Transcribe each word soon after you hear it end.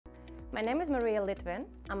My name is Mariia Lytvyn.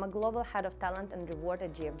 I'm a Global Head of Talent and Reward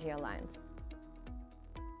at GFG Alliance.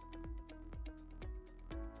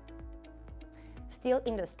 Steel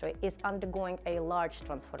industry is undergoing a large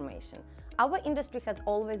transformation. Our industry has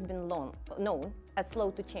always been known as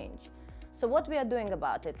slow to change. So what we are doing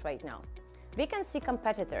about it right now? We can see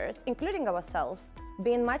competitors, including ourselves,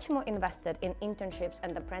 being much more invested in internships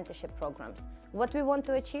and apprenticeship programs. What we want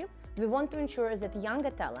to achieve? We want to ensure that younger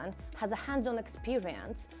talent has a hands-on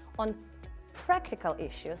experience on practical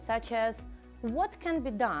issues such as what can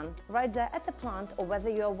be done right there at the plant, or whether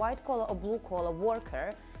you're a white-collar or blue-collar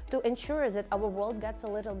worker, to ensure that our world gets a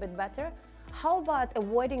little bit better. How about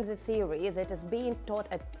avoiding the theory that is being taught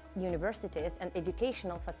at universities and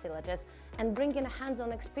educational facilities and bringing a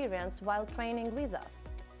hands-on experience while training with us?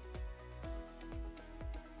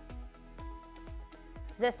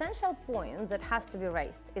 The essential point that has to be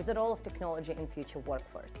raised is the role of technology in future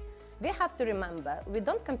workforce. We have to remember we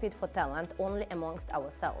don't compete for talent only amongst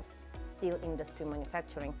ourselves, steel industry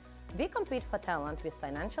manufacturing. We compete for talent with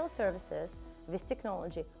financial services, with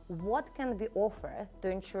technology. What can we offer to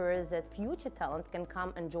ensure that future talent can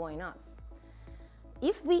come and join us?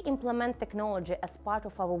 If we implement technology as part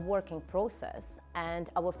of our working process, and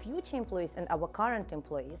our future employees and our current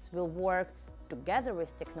employees will work together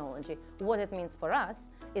with technology, what it means for us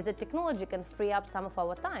is that technology can free up some of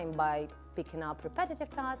our time by picking up repetitive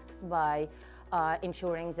tasks, by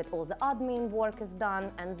ensuring that all the admin work is done,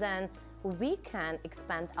 and then we can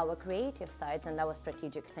expand our creative sides and our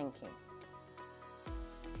strategic thinking.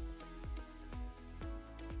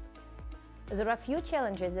 There are a few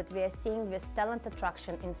challenges that we are seeing with talent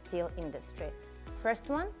attraction in steel industry. First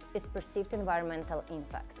one is perceived environmental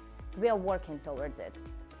impact. We are working towards it.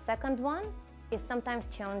 Second one is sometimes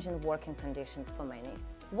challenging working conditions for many.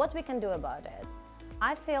 What we can do about it?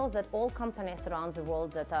 I feel that all companies around the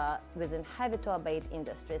world that are within heavy to abate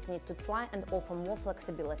industries need to try and offer more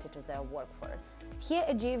flexibility to their workforce. Here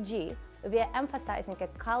at GFG, we are emphasizing a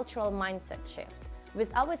cultural mindset shift.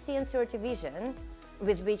 With our CN30 vision,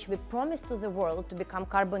 with which we promise to the world to become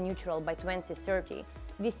carbon neutral by 2030,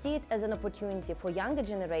 we see it as an opportunity for younger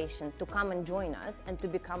generation to come and join us and to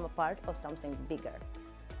become a part of something bigger.